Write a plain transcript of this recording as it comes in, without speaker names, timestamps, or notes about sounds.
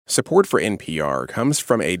Support for NPR comes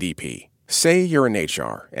from ADP. Say you're in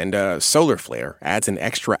HR and a solar flare adds an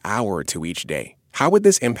extra hour to each day. How would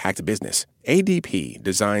this impact business? ADP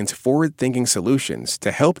designs forward-thinking solutions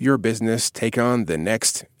to help your business take on the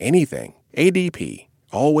next anything. ADP,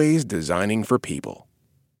 always designing for people.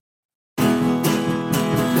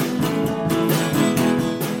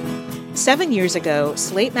 Seven years ago,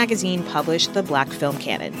 Slate magazine published the Black Film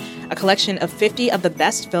Canon, a collection of 50 of the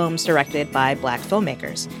best films directed by Black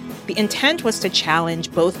filmmakers. The intent was to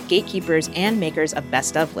challenge both gatekeepers and makers of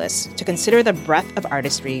best-of lists to consider the breadth of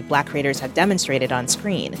artistry Black creators have demonstrated on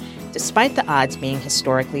screen, despite the odds being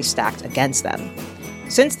historically stacked against them.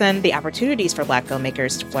 Since then, the opportunities for Black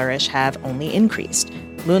filmmakers to flourish have only increased.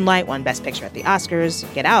 Moonlight won Best Picture at the Oscars,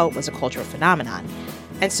 Get Out was a cultural phenomenon.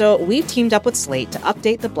 And so we've teamed up with Slate to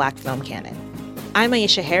update the Black Film Canon. I'm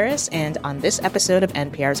Aisha Harris, and on this episode of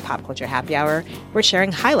NPR's Pop Culture Happy Hour, we're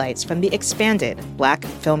sharing highlights from the expanded Black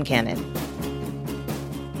Film Canon.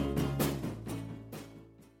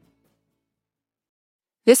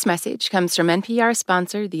 This message comes from NPR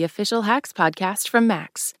sponsor, the official Hacks podcast from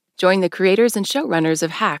Max. Join the creators and showrunners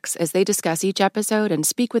of Hacks as they discuss each episode and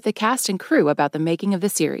speak with the cast and crew about the making of the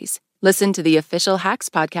series. Listen to the official Hacks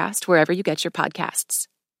podcast wherever you get your podcasts.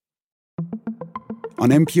 On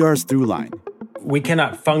NPR's Throughline. We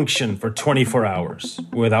cannot function for 24 hours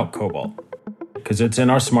without cobalt because it's in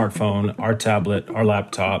our smartphone, our tablet, our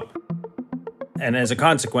laptop. And as a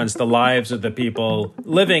consequence, the lives of the people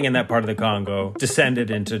living in that part of the Congo descended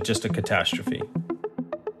into just a catastrophe.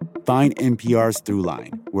 Find NPR's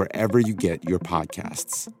Throughline wherever you get your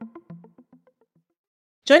podcasts.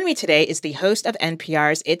 Joining me today is the host of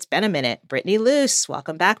NPR's It's Been a Minute, Brittany Luce.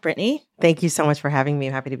 Welcome back, Brittany. Thank you so much for having me.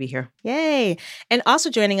 I'm happy to be here. Yay. And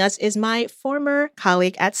also joining us is my former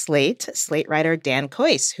colleague at Slate writer Dan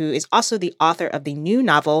Kois, who is also the author of the new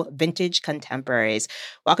novel, Vintage Contemporaries.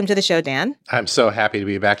 Welcome to the show, Dan. I'm so happy to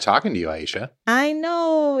be back talking to you, Aisha. I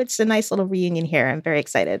know. It's a nice little reunion here. I'm very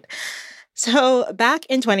excited. So back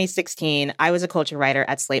in 2016, I was a culture writer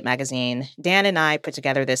at Slate magazine. Dan and I put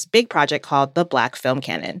together this big project called the Black Film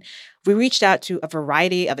Canon. We reached out to a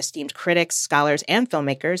variety of esteemed critics, scholars, and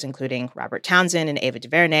filmmakers, including Robert Townsend and Ava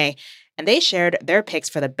DuVernay, and they shared their picks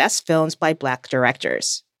for the best films by Black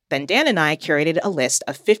directors. Then Dan and I curated a list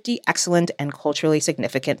of 50 excellent and culturally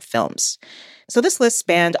significant films. So this list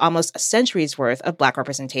spanned almost a century's worth of Black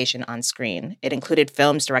representation on screen. It included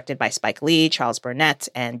films directed by Spike Lee, Charles Burnett,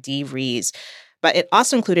 and Dee Rees. But it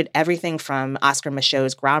also included everything from Oscar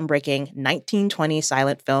Michaud's groundbreaking 1920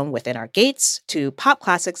 silent film Within Our Gates to pop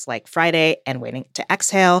classics like Friday and Waiting to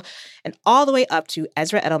Exhale, and all the way up to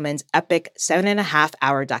Ezra Edelman's epic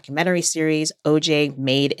 7.5-hour documentary series, OJ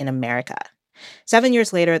Made in America. 7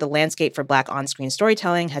 years later, the landscape for Black on-screen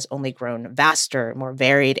storytelling has only grown vaster, more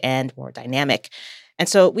varied, and more dynamic. And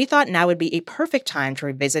so we thought now would be a perfect time to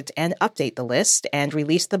revisit and update the list and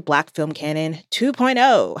release the Black Film Canon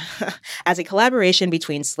 2.0 as a collaboration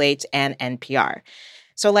between Slate and NPR.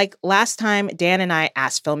 So like last time, Dan and I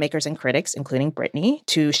asked filmmakers and critics, including Brittany,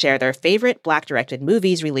 to share their favorite Black-directed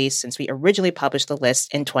movies released since we originally published the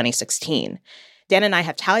list in 2016. Dan and I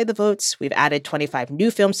have tallied the votes. We've added 25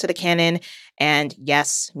 new films to the canon. And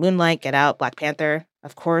yes, Moonlight, Get Out, Black Panther,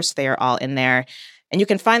 of course, they are all in there. And you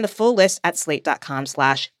can find the full list at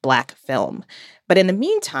slate.com/blackfilm. But in the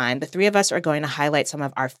meantime, the three of us are going to highlight some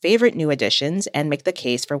of our favorite new additions and make the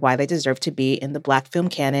case for why they deserve to be in the Black Film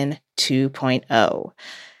Canon 2.0.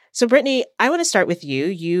 So, Brittany, I want to start with you.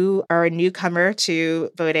 You are a newcomer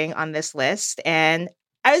to voting on this list, and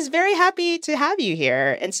I was very happy to have you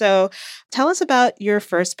here. And so tell us about your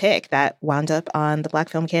first pick that wound up on the Black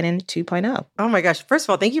Film Canon 2.0. Oh my gosh. First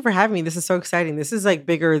of all, thank you for having me. This is so exciting. This is like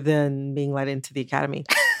bigger than being let into the Academy.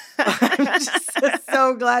 I'm just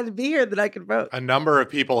so glad to be here that I could vote. A number of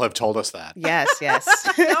people have told us that. Yes.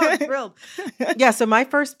 No, I'm thrilled. Yeah, so my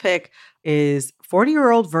first pick is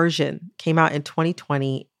 40-Year-Old Version. Came out in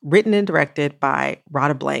 2020, written and directed by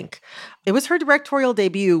Radha Blank. It was her directorial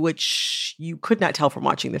debut, which you could not tell from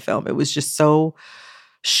watching the film. It was just so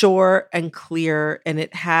sure and clear, and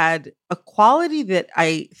it had a quality that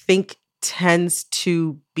I think tends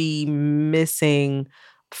to be missing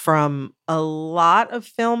from a lot of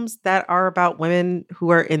films that are about women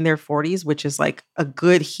who are in their 40s, which is like a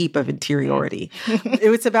good heap of interiority. It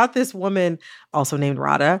was about this woman, also named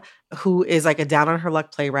Radha, who is like a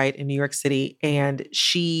down-on-her-luck playwright in New York City. And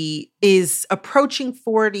she is approaching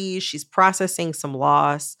 40. She's processing some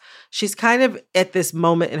loss. She's kind of at this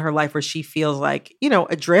moment in her life where she feels like, you know,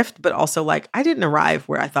 adrift, but also like, I didn't arrive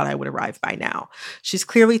where I thought I would arrive by now. She's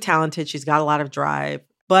clearly talented. She's got a lot of drive.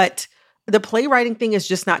 But the playwriting thing is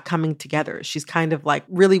just not coming together. She's kind of like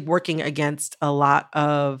really working against a lot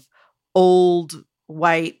of old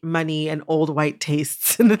white money and old white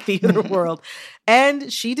tastes in the theater world.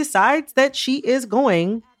 And she decides that she is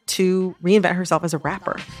going to reinvent herself as a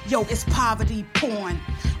rapper. Yo, it's poverty porn.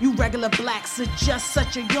 You regular blacks are just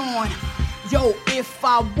such a yawn. Yo, if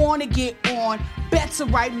I want to get on, better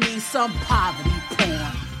write me some poverty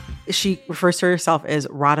porn. She refers to herself as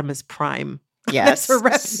Rodimus Prime. Yes. That's her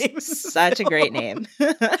rap name. Such a great name.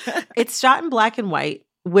 It's shot in black and white,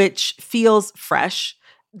 which feels fresh.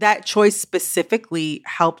 That choice specifically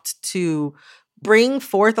helped to bring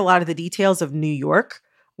forth a lot of the details of New York.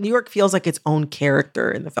 New York feels like its own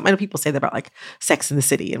character in the film. I know people say that about like Sex and the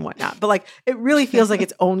City and whatnot, but like it really feels like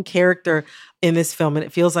its own character in this film. And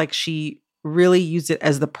it feels like she really used it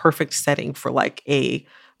as the perfect setting for like a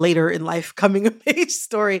later in life coming of age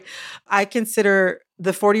story. I consider the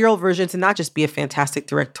 40-year-old version to not just be a fantastic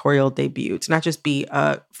directorial debut, to not just be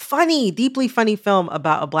a funny, deeply funny film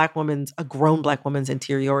about a grown Black woman's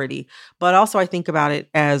interiority, but also I think about it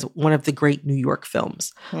as one of the great New York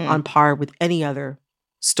films on par with any other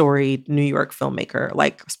storied New York filmmaker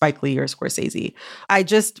like Spike Lee or Scorsese. I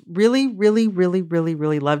just really, really, really, really,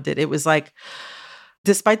 really loved it. It was like,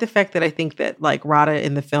 despite the fact that I think that like Rada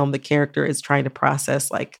in the film, the character is trying to process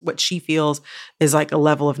like what she feels is like a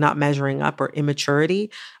level of not measuring up or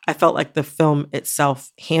immaturity, I felt like the film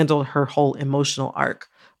itself handled her whole emotional arc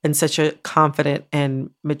in such a confident and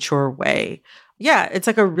mature way. Yeah, it's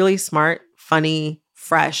like a really smart, funny,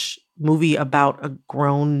 fresh movie about a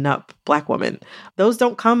grown-up Black woman. Those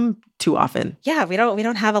don't come too often. Yeah, we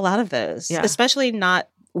don't have a lot of those, especially not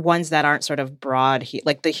ones that aren't sort of broad.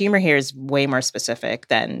 Like the humor here is way more specific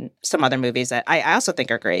than some other movies that I also think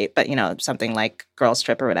are great, but something like Girls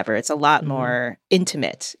Trip or whatever, it's a lot more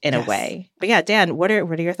intimate in a way. But yeah, Dan, what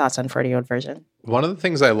are your thoughts on 40-year-old version? One of the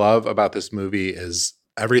things I love about this movie is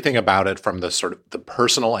everything about it, from the sort of the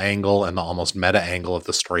personal angle and the almost meta angle of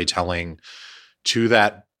the storytelling to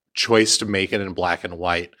that choice to make it in black and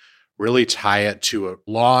white, really tie it to a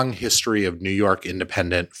long history of New York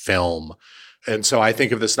independent film. And so I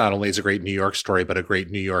think of this not only as a great New York story, but a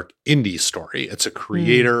great New York indie story. It's a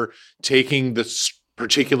creator taking the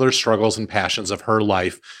particular struggles and passions of her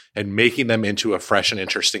life and making them into a fresh and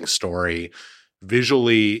interesting story.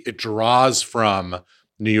 Visually, it draws from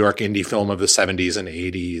New York indie film of the 70s and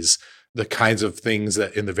 80s, the kinds of things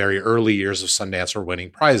that in the very early years of Sundance were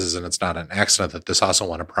winning prizes. And it's not an accident that this also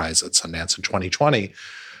won a prize at Sundance in 2020.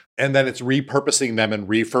 And then it's repurposing them and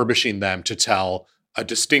refurbishing them to tell a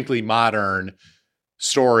distinctly modern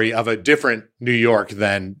story of a different New York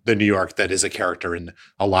than the New York that is a character in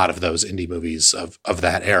a lot of those indie movies of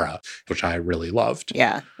that era, which I really loved.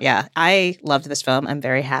 Yeah. I loved this film. I'm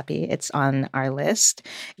very happy it's on our list.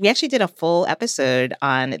 We actually did a full episode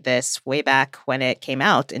on this way back when it came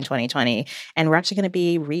out in 2020, and we're actually going to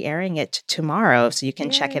be re-airing it tomorrow, so you can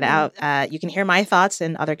check it out. You can hear my thoughts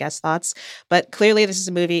and other guest thoughts, but clearly this is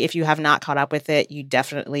a movie, if you have not caught up with it, you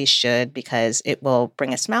definitely should, because it will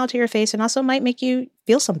bring a smile to your face and also might make you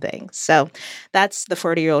feel something. So that's the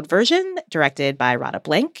 40-year-old version, directed by Rada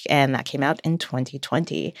Blank, and that came out in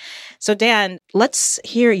 2020. So Dan, let's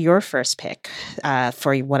hear your first pick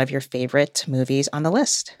for one of your favorite movies on the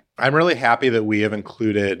list. I'm really happy that we have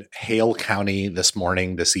included Hale County this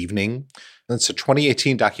evening. It's a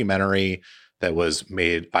 2018 documentary that was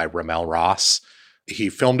made by Ramel Ross. He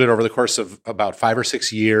filmed it over the course of about 5 or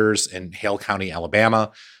 6 years in Hale County,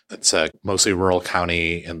 Alabama. It's a mostly rural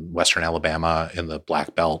county in western Alabama in the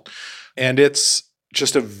Black Belt. And it's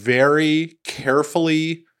just a very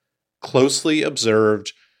carefully, closely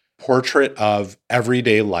observed portrait of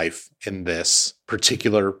everyday life in this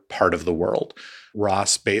particular part of the world.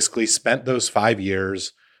 Ross basically spent those 5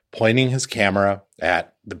 years pointing his camera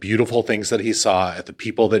at the beautiful things that he saw, at the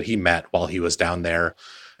people that he met while he was down there.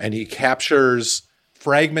 And he captures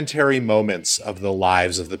fragmentary moments of the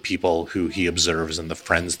lives of the people who he observes and the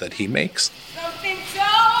friends that he makes. Something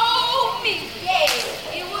told me,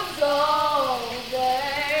 it was over.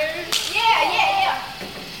 Yeah.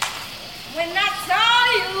 When I saw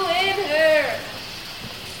you and her.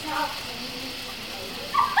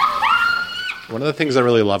 One of the things I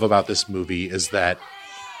really love about this movie is that,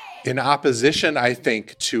 in opposition, I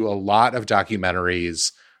think, to a lot of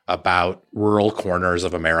documentaries about rural corners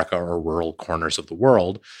of America or rural corners of the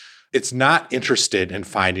world, it's not interested in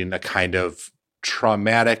finding a kind of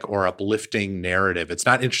traumatic or uplifting narrative. It's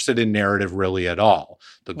not interested in narrative really at all.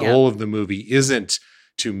 The goal of the movie isn't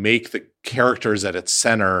to make the characters at its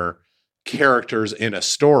center characters in a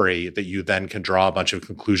story that you then can draw a bunch of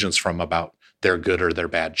conclusions from about their good or their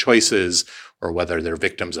bad choices, or whether they're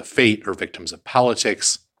victims of fate or victims of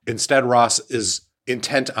politics. Instead, Ross is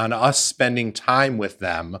intent on us spending time with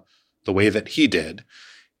them the way that he did.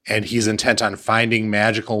 And he's intent on finding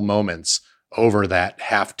magical moments over that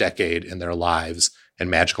half decade in their lives and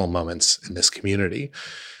magical moments in this community.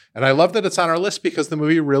 And I love that it's on our list because the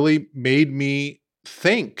movie really made me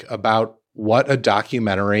think about what a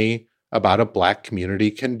documentary about a Black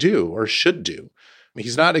community can do or should do. I mean,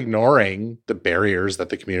 he's not ignoring the barriers that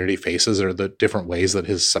the community faces or the different ways that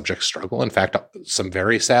his subjects struggle. In fact, some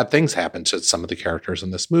very sad things happen to some of the characters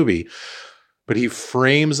in this movie. But he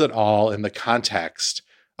frames it all in the context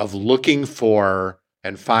of looking for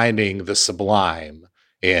and finding the sublime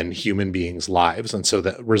in human beings' lives. And so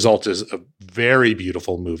the result is a very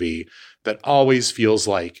beautiful movie that always feels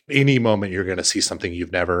like any moment you're going to see something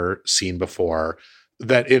you've never seen before,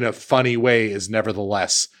 that in a funny way is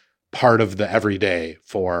nevertheless part of the everyday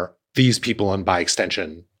for these people and by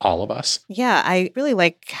extension, all of us. Yeah, I really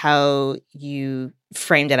like how you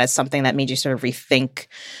framed it as something that made you sort of rethink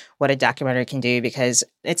what a documentary can do, because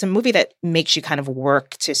it's a movie that makes you kind of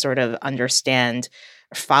work to sort of understand,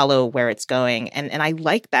 follow where it's going. And I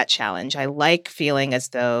like that challenge. I like feeling as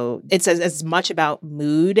though it's as much about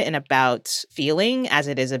mood and about feeling as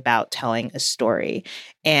it is about telling a story.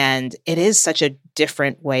 And it is such a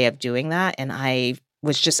different way of doing that. And I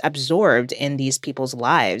was just absorbed in these people's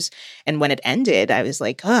lives. And when it ended, I was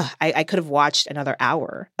like, I could have watched another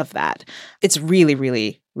hour of that. It's really,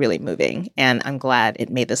 really, really moving. And I'm glad it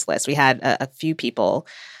made this list. We had a few people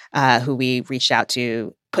who we reached out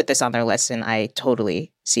to put this on their list, and I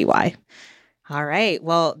totally see why. All right.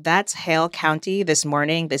 Well, that's Hale County this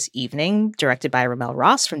evening, directed by Ramel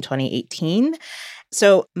Ross from 2018.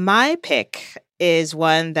 So my pick is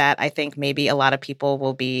one that I think maybe a lot of people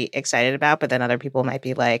will be excited about, but then other people might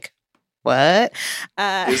be like, what?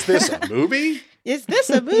 Is this a movie? Is this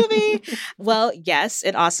a movie? Well, yes.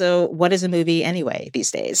 And also, what is a movie anyway these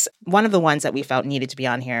days? One of the ones that we felt needed to be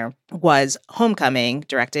on here was Homecoming,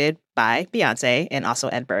 directed by Beyonce and also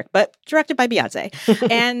Ed Burke, but directed by Beyonce.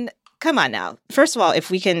 And come on now. First of all, if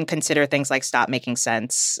we can consider things like Stop Making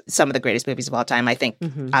Sense, some of the greatest movies of all time, I think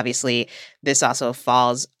obviously this also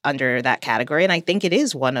falls under that category. And I think it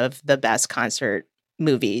is one of the best concert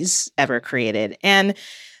movies ever created. And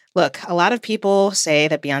look, a lot of people say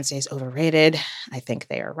that Beyonce is overrated. I think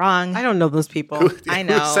they are wrong. I don't know those people. I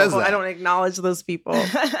know. Who says that? I don't acknowledge those people.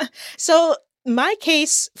 So my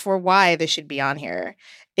case for why this should be on here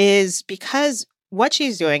is because what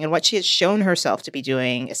she's doing and what she has shown herself to be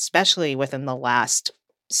doing, especially within the last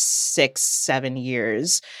 6-7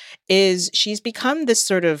 years, is she's become this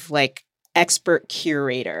sort of like expert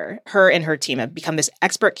curator. Her and her team have become this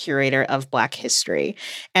expert curator of Black history.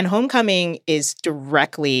 And Homecoming is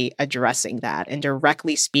directly addressing that and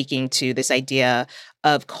directly speaking to this idea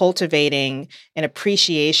of cultivating an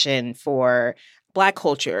appreciation for Black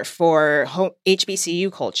culture, for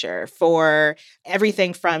HBCU culture, for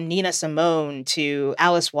everything from Nina Simone to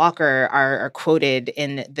Alice Walker are quoted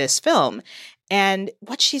in this film. And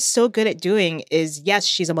what she's so good at doing is, yes,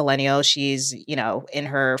 she's a millennial. She's, in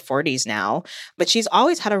her 40s now, but she's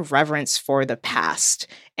always had a reverence for the past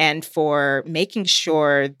and for making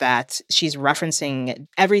sure that she's referencing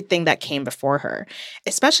everything that came before her,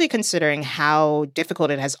 especially considering how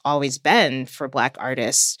difficult it has always been for Black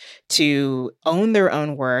artists to own their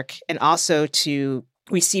own work and also to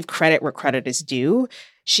receive credit where credit is due.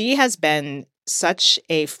 She has been such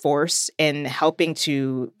a force in helping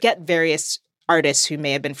to get various artists who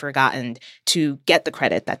may have been forgotten to get the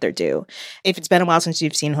credit that they're due. If it's been a while since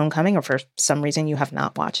you've seen Homecoming, or for some reason you have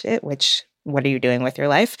not watched it, what are you doing with your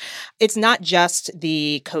life? It's not just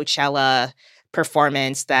the Coachella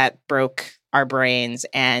performance that broke our brains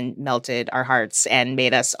and melted our hearts and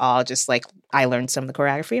made us all just like, I learned some of the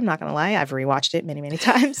choreography. I'm not going to lie. I've rewatched it many, many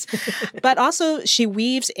times. But also she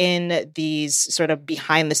weaves in these sort of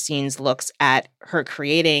behind the scenes looks at her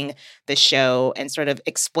creating the show and sort of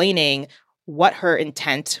explaining what her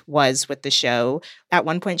intent was with the show. At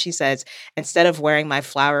one point she says, instead of wearing my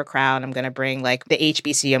flower crown, I'm going to bring like the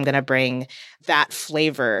HBC, I'm going to bring that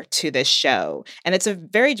flavor to this show. And it's a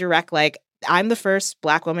very direct, like, I'm the first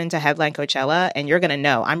Black woman to headline Coachella, and you're going to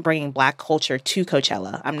know I'm bringing Black culture to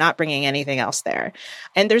Coachella. I'm not bringing anything else there.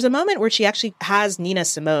 And there's a moment where she actually has Nina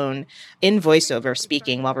Simone in voiceover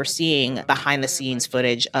speaking while we're seeing behind the scenes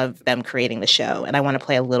footage of them creating the show. And I want to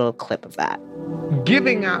play a little clip of that.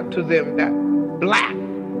 Giving out to them that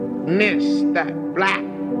Blackness, that Black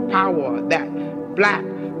power, that Black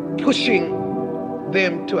pushing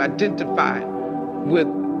them to identify with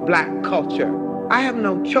Black culture. I have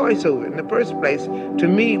no choice over it. In the first place, to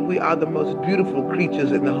me, we are the most beautiful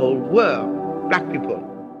creatures in the whole world, Black people.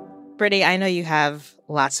 Brittany, I know you have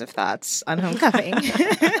lots of thoughts on Homecoming.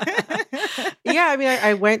 Yeah, I mean,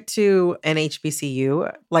 I went to an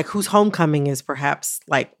HBCU, like whose homecoming is perhaps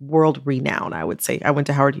like world renowned, I would say. I went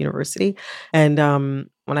to Howard University. And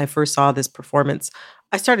when I first saw this performance,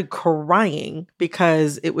 I started crying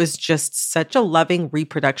because it was just such a loving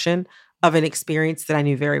reproduction of an experience that I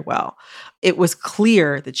knew very well. It was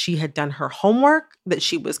clear that she had done her homework, that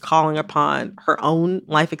she was calling upon her own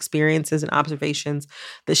life experiences and observations,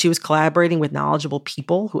 that she was collaborating with knowledgeable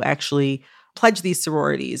people who actually pledged these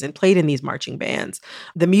sororities and played in these marching bands.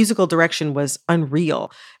 The musical direction was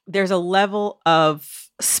unreal. There's a level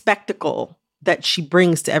of spectacle that she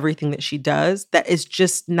brings to everything that she does that is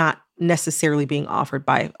just not necessarily being offered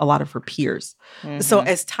by a lot of her peers. So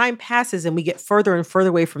as time passes and we get further and further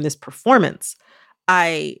away from this performance,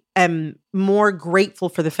 I am more grateful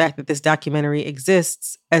for the fact that this documentary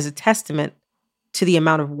exists as a testament to the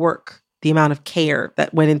amount of work, the amount of care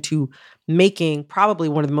that went into making probably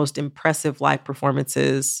one of the most impressive live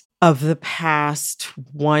performances of the past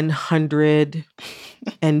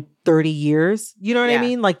 130 years. You know what I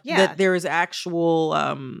mean? Like that there is actual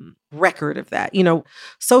record of that. You know,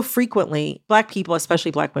 so frequently Black people,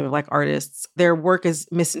 especially Black women, Black artists, their work is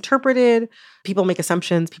misinterpreted. People make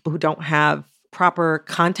assumptions. People who don't have proper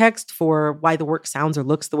context for why the work sounds or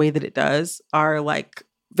looks the way that it does are like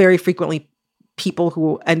very frequently people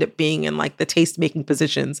who end up being in like the taste-making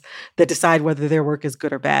positions that decide whether their work is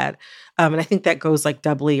good or bad. And I think that goes like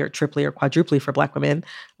doubly or triply or quadruply for Black women.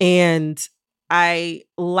 And I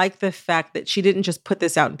like the fact that she didn't just put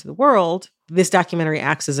this out into the world. This documentary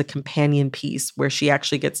acts as a companion piece where she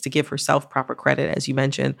actually gets to give herself proper credit, as you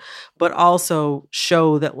mentioned, but also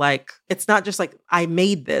show that like, it's not just like, I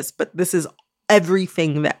made this, but this is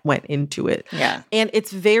everything that went into it. Yeah. And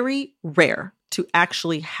it's very rare to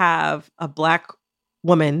actually have a Black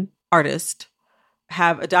woman artist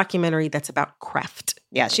have a documentary that's about craft.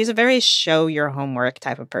 Yeah, she's a very show your homework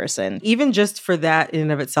type of person. Even just for that in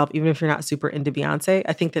and of itself, even if you're not super into Beyonce,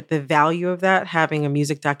 I think that the value of that, having a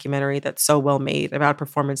music documentary that's so well made about a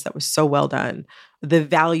performance that was so well done, the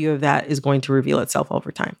value of that is going to reveal itself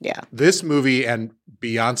over time. Yeah. This movie and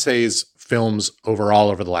Beyonce's films overall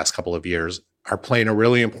over the last couple of years are playing a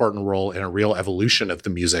really important role in a real evolution of the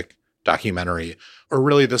music documentary, or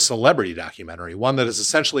really the celebrity documentary, one that is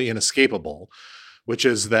essentially inescapable, which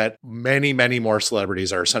is that many, many more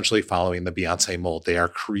celebrities are essentially following the Beyonce mold. They are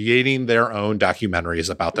creating their own documentaries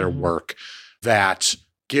about their work that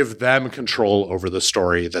give them control over the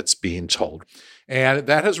story that's being told. And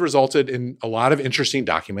that has resulted in a lot of interesting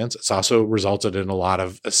documents. It's also resulted in a lot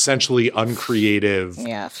of essentially uncreative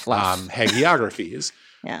hagiographies.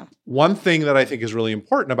 Yeah. One thing that I think is really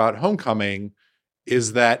important about Homecoming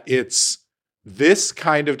is that it's this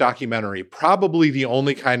kind of documentary, probably the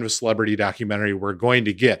only kind of celebrity documentary we're going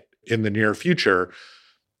to get in the near future,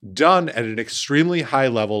 done at an extremely high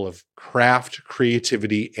level of craft,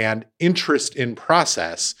 creativity, and interest in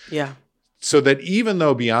process. Yeah. So that even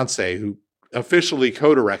though Beyonce, who officially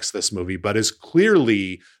co-directs this movie, but is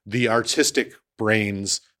clearly the artistic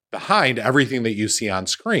brains behind everything that you see on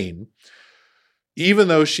screen, even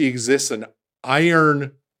though she exists an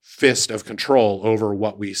iron fist of control over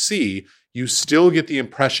what we see, you still get the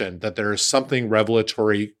impression that there is something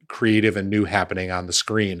revelatory, creative, and new happening on the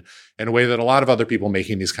screen in a way that a lot of other people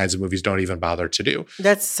making these kinds of movies don't even bother to do.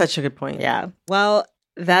 That's such a good point. Yeah. Well,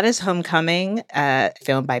 that is Homecoming,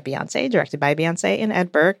 filmed by Beyonce, directed by Beyonce and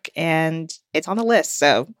Ed Burke, and it's on the list,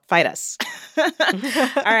 so fight us.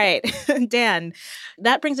 All right, Dan,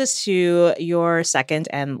 that brings us to your second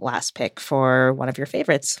and last pick for one of your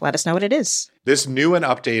favorites. Let us know what it is. This new and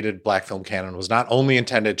updated Black film canon was not only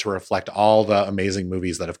intended to reflect all the amazing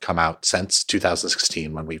movies that have come out since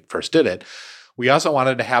 2016 when we first did it, we also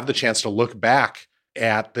wanted to have the chance to look back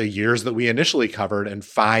at the years that we initially covered and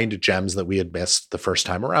find gems that we had missed the first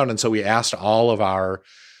time around. And so we asked all of our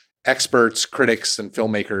experts, critics, and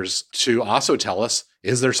filmmakers to also tell us,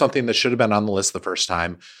 is there something that should have been on the list the first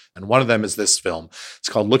time? And one of them is this film. It's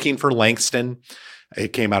called Looking for Langston.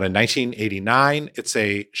 It came out in 1989. It's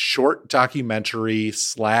a short documentary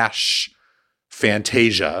 /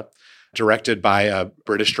 Fantasia directed by a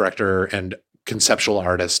British director and conceptual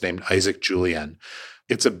artist named Isaac Julien.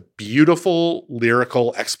 It's a beautiful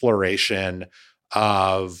lyrical exploration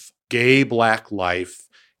of gay Black life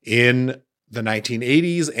in the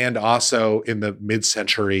 1980s and also in the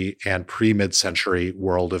mid-century and pre-mid-century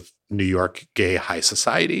world of New York gay high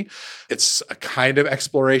society. It's a kind of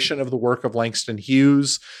exploration of the work of Langston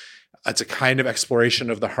Hughes. It's a kind of exploration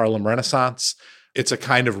of the Harlem Renaissance. It's a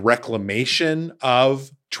kind of reclamation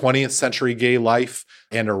of 20th century gay life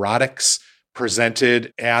and erotics,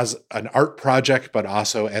 presented as an art project, but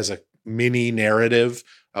also as a mini narrative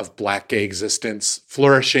of Black gay existence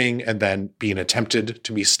flourishing and then being attempted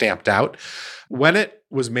to be stamped out. When it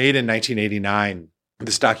was made in 1989,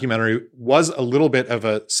 this documentary was a little bit of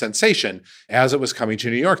a sensation. As it was coming to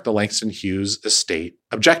New York, the Langston Hughes estate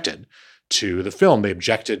objected to the film. They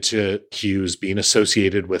objected to Hughes being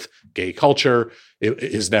associated with gay culture.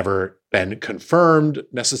 It has never been confirmed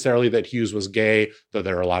necessarily that Hughes was gay, though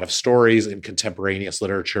there are a lot of stories in contemporaneous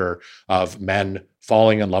literature of men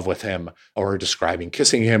falling in love with him or describing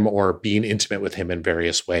kissing him or being intimate with him in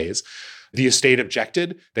various ways. The estate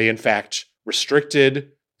objected. They, in fact,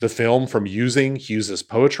 restricted the film from using Hughes's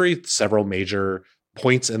poetry. Several major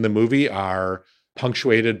points in the movie are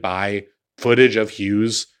punctuated by footage of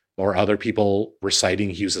Hughes or other people reciting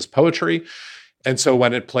Hughes's poetry. And so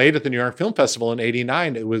when it played at the New York Film Festival in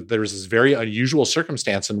 89, there was this very unusual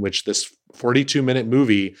circumstance in which this 42-minute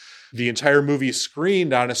movie, the entire movie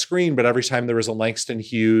screened on a screen, but every time there was a Langston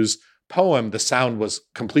Hughes poem, the sound was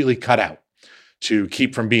completely cut out to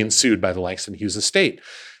keep from being sued by the Langston Hughes estate.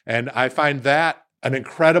 And I find that an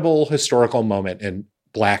incredible historical moment in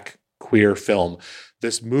Black queer film.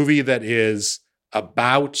 This movie that is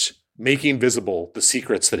about making visible the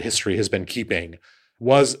secrets that history has been keeping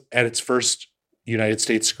was at its first United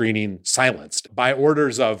States screening silenced by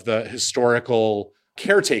orders of the historical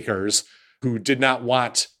caretakers who did not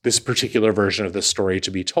want this particular version of the story to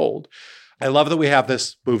be told. I love that we have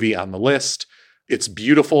this movie on the list. It's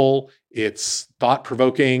beautiful. It's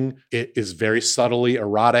thought-provoking. It is very subtly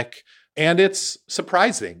erotic. And it's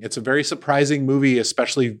surprising. It's a very surprising movie,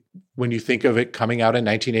 especially when you think of it coming out in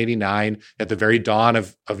 1989 at the very dawn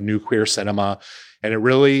of new queer cinema. And it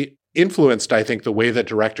really influenced, I think, the way that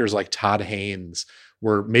directors like Todd Haynes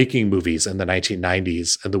were making movies in the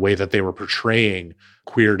 1990s and the way that they were portraying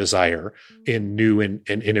queer desire in new and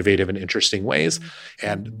innovative and interesting ways.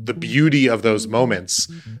 And the beauty of those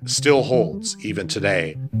moments still holds even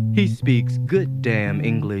today. He speaks good damn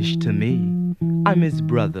English to me. I'm his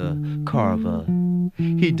brother, Carver.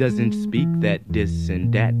 He doesn't speak that this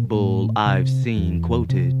and that bull I've seen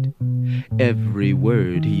quoted. Every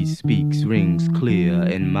word he speaks rings clear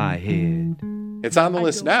in my head. It's on the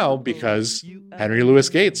list now because Henry Louis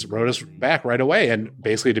Gates wrote us back right away and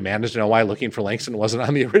basically demanded to know why Looking for Langston wasn't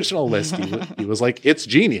on the original list. He was like, it's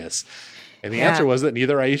genius. And the answer was that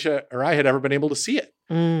neither Aisha or I had ever been able to see it.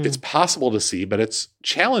 It's possible to see, but it's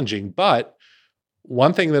challenging. But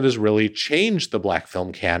one thing that has really changed the Black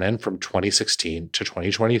film canon from 2016 to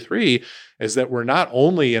 2023 is that we're not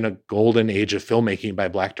only in a golden age of filmmaking by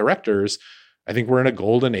Black directors, I think we're in a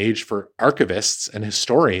golden age for archivists and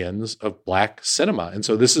historians of Black cinema. And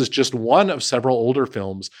so this is just one of several older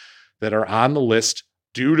films that are on the list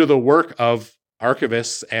due to the work of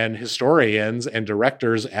archivists and historians and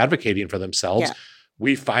directors advocating for themselves. Yeah.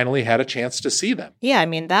 We finally had a chance to see them. Yeah, I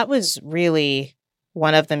mean, that was really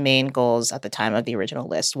one of the main goals at the time of the original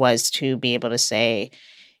list, was to be able to say,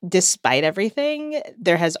 despite everything,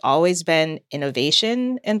 there has always been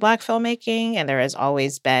innovation in Black filmmaking, and there has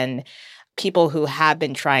always been people who have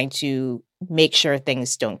been trying to make sure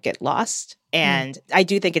things don't get lost. And I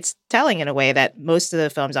do think it's telling in a way that most of the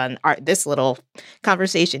films on this little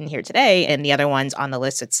conversation here today and the other ones on the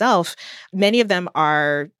list itself, many of them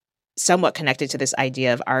are somewhat connected to this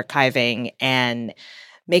idea of archiving and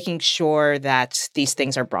making sure that these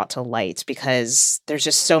things are brought to light, because there's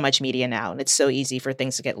just so much media now and it's so easy for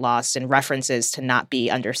things to get lost and references to not be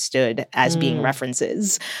understood as being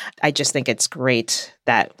references. I just think it's great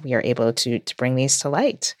that we are able to bring these to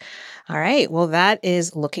light. All right. Well, that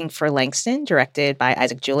is Looking for Langston, directed by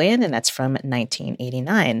Isaac Julian, and that's from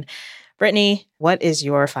 1989. Brittany, what is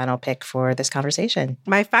your final pick for this conversation?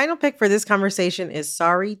 My final pick for this conversation is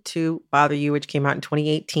Sorry to Bother You, which came out in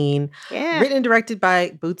 2018. Yeah. Written and directed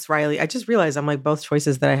by Boots Riley. I just realized both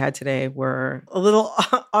choices that I had today were a little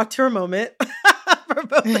auteur moment for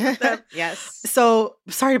both of them. Yes. So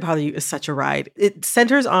Sorry to Bother You is such a ride. It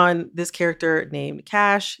centers on this character named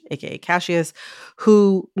Cash, aka Cassius,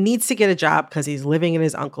 who needs to get a job because he's living in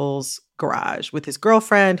his uncle's garage with his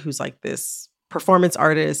girlfriend, who's like this performance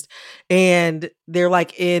artist, and they're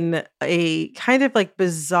like in a kind of like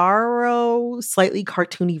bizarro, slightly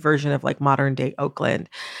cartoony version of like modern day Oakland.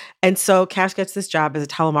 And so Cash gets this job as a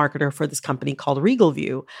telemarketer for this company called Regal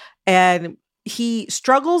View, and he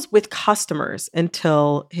struggles with customers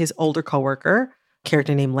until his older coworker,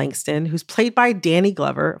 character named Langston, who's played by Danny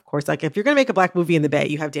Glover. Of course, like if you're going to make a Black movie in the Bay,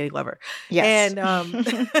 you have Danny Glover. Yes.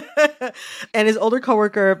 And and his older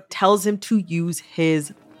coworker tells him to use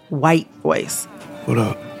his white voice. Hold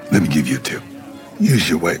up. Let me give you a tip. Use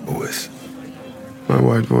your white voice. My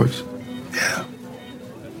white voice? Yeah.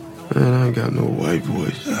 Man, I ain't got no white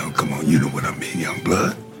voice. Oh, come on. You know what I mean, young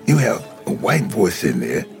blood. You have a white voice in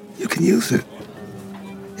there, you can use it.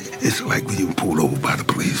 It's like when you were pulled over by the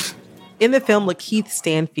police. In the film, Lakeith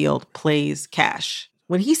Stanfield plays Cash.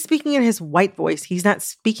 When he's speaking in his white voice, he's not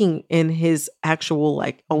speaking in his actual,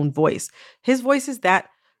 like, own voice. His voice is that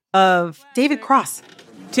of David Cross.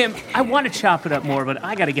 Tim, I want to chop it up more, but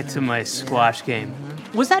I got to get to my squash game.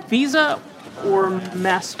 Was that Visa or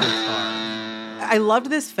MasterCard? I loved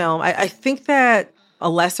this film. I think that a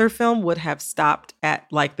lesser film would have stopped at,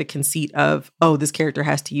 like, the conceit of, oh, this character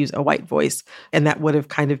has to use a white voice. And that would have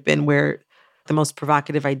kind of been where the most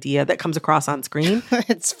provocative idea that comes across on screen.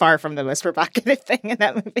 It's far from the most provocative thing in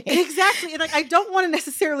that movie. Exactly. And, like, I don't want to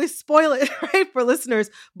necessarily spoil it, right, for listeners,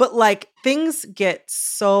 but, like, things get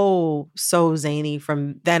so zany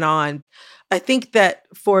from then on. I think that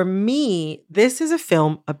for me, this is a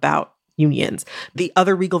film about unions. The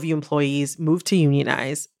other Regal View employees moved to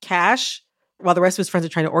unionize. Cash, while the rest of his friends are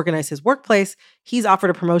trying to organize his workplace, he's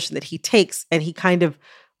offered a promotion that he takes, and he kind of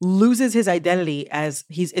loses his identity as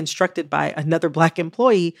he's instructed by another Black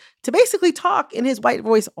employee to basically talk in his white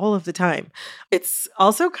voice all of the time. It's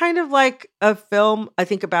also kind of like a film, I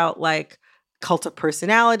think, about, like, cult of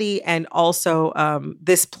personality, and also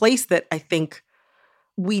this place that I think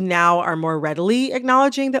we now are more readily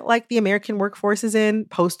acknowledging that, like, the American workforce is in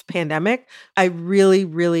post-pandemic. I really,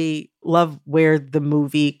 really love where the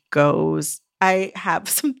movie goes. I have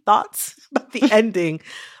some thoughts about the ending,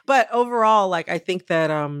 but overall, like, I think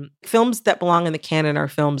that films that belong in the canon are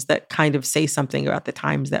films that kind of say something about the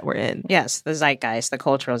times that we're in. Yes, the zeitgeist, the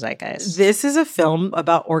cultural zeitgeist. This is a film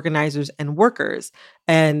about organizers and workers,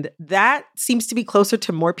 and that seems to be closer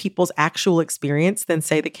to more people's actual experience than,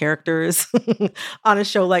 say, the characters on a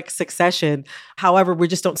show like Succession. However, we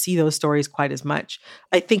just don't see those stories quite as much.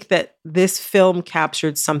 I think that this film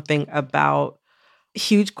captured something about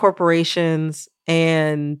huge corporations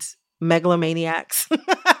and megalomaniacs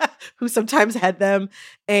who sometimes head them,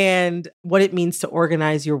 and what it means to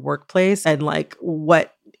organize your workplace, and, like,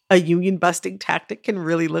 what a union busting tactic can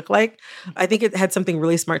really look like. I think it had something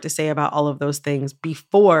really smart to say about all of those things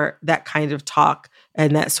before that kind of talk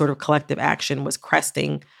and that sort of collective action was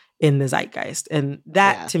cresting in the zeitgeist. And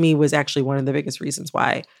that, to me, was actually one of the biggest reasons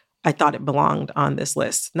why I thought it belonged on this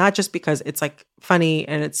list. Not just because it's, like, funny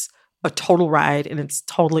and it's a total ride and it's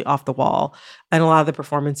totally off the wall, and a lot of the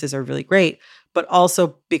performances are really great, but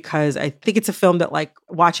also because I think it's a film that, like,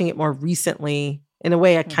 watching it more recently, in a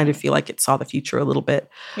way, I kind of feel like it saw the future a little bit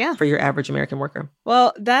for your average American worker.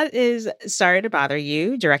 Well, that is Sorry to Bother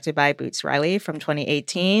You, directed by Boots Riley from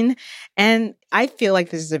 2018. And I feel like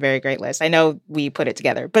this is a very great list. I know we put it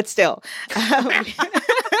together, but still.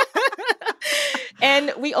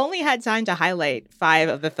 And we only had time to highlight 5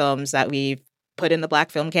 of the films that we've put in the Black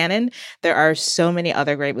film canon. There are so many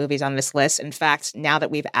other great movies on this list. In fact, now that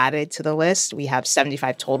we've added to the list, we have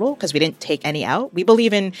 75 total because we didn't take any out. We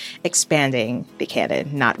believe in expanding the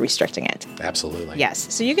canon, not restricting it. Absolutely.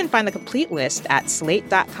 Yes. So you can find the complete list at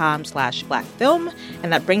slate.com/blackfilm.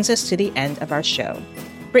 And that brings us to the end of our show.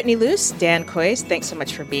 Brittany Luce, Dan Coyce, thanks so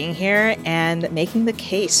much for being here and making the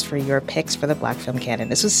case for your picks for the Black film canon.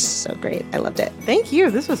 This was so great. I loved it. Thank you.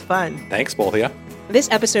 This was fun. Thanks, both of you. This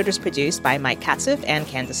episode was produced by Mike Katzeff and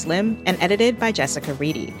Candace Lim and edited by Jessica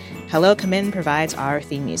Reedy. Hello Come In provides our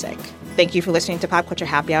theme music. Thank you for listening to Pop Culture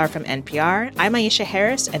Happy Hour from NPR. I'm Aisha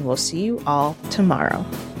Harris, and we'll see you all tomorrow.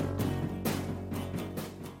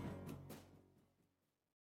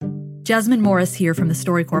 Jasmine Morris here from the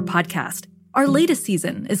StoryCorps podcast. Our latest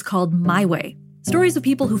season is called My Way. Stories of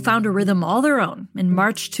people who found a rhythm all their own and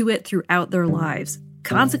marched to it throughout their lives.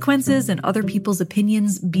 Consequences and other people's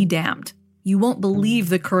opinions be damned. You won't believe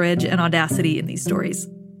the courage and audacity in these stories.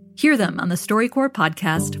 Hear them on the StoryCorps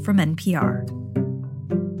podcast from NPR.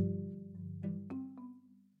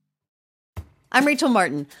 I'm Rachel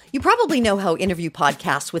Martin. You probably know how interview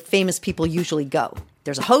podcasts with famous people usually go.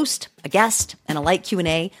 There's a host, a guest, and a light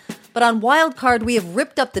Q&A. But on Wildcard, we have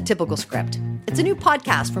ripped up the typical script. It's a new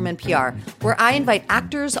podcast from NPR where I invite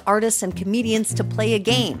actors, artists, and comedians to play a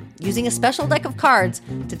game using a special deck of cards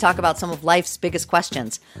to talk about some of life's biggest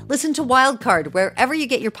questions. Listen to Wildcard wherever you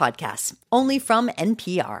get your podcasts, only from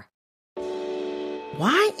NPR.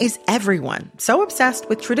 Why is everyone so obsessed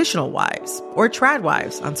with traditional wives or trad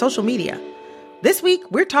wives on social media? This week,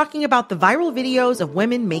 we're talking about the viral videos of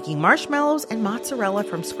women making marshmallows and mozzarella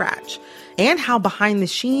from scratch, and how behind the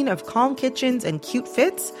sheen of calm kitchens and cute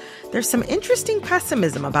fits, there's some interesting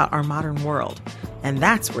pessimism about our modern world. And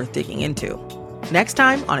that's worth digging into. Next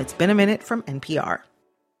time on It's Been a Minute from NPR.